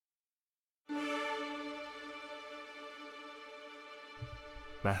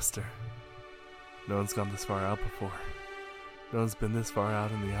Master, no one's gone this far out before. No one's been this far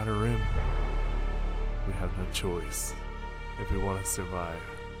out in the outer rim. We have no choice. If we want to survive,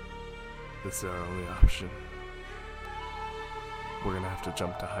 this is our only option. We're gonna have to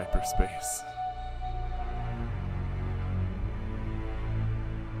jump to hyperspace.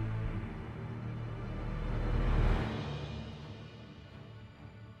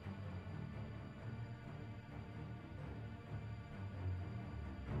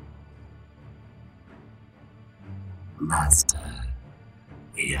 Master,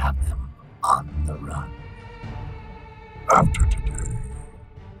 we have them on the run. After today,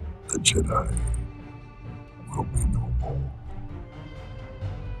 the Jedi will be no more.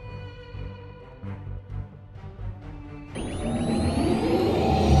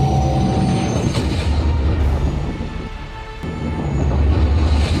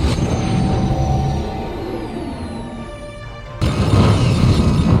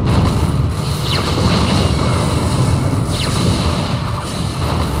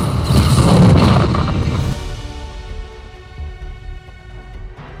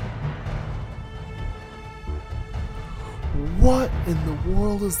 What in the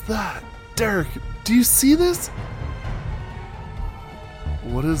world is that? Derek, do you see this?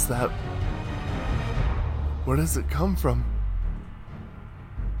 What is that? Where does it come from?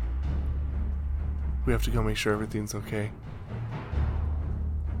 We have to go make sure everything's okay.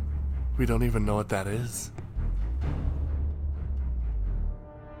 We don't even know what that is.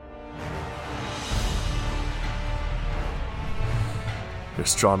 You're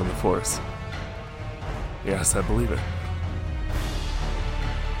strong in the Force. Yes, I believe it.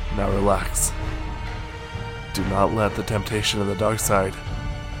 Now relax. Do not let the temptation of the dark side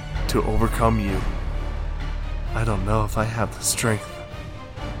to overcome you. I don't know if I have the strength.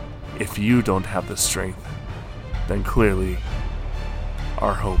 If you don't have the strength, then clearly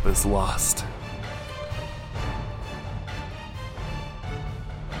our hope is lost.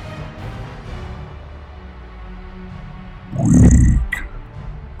 Weak,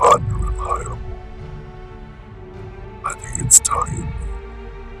 unreliable. I think it's time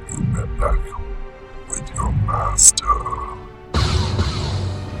you met back with your master.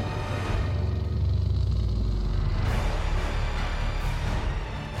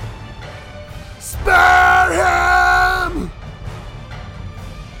 Spare him!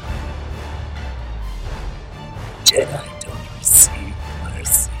 Jedi don't receive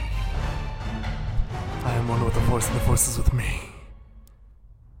mercy. I am one with the Force and the Force is with me.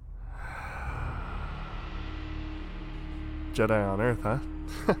 Jedi on Earth, huh?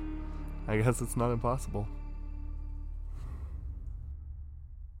 I guess it's not impossible.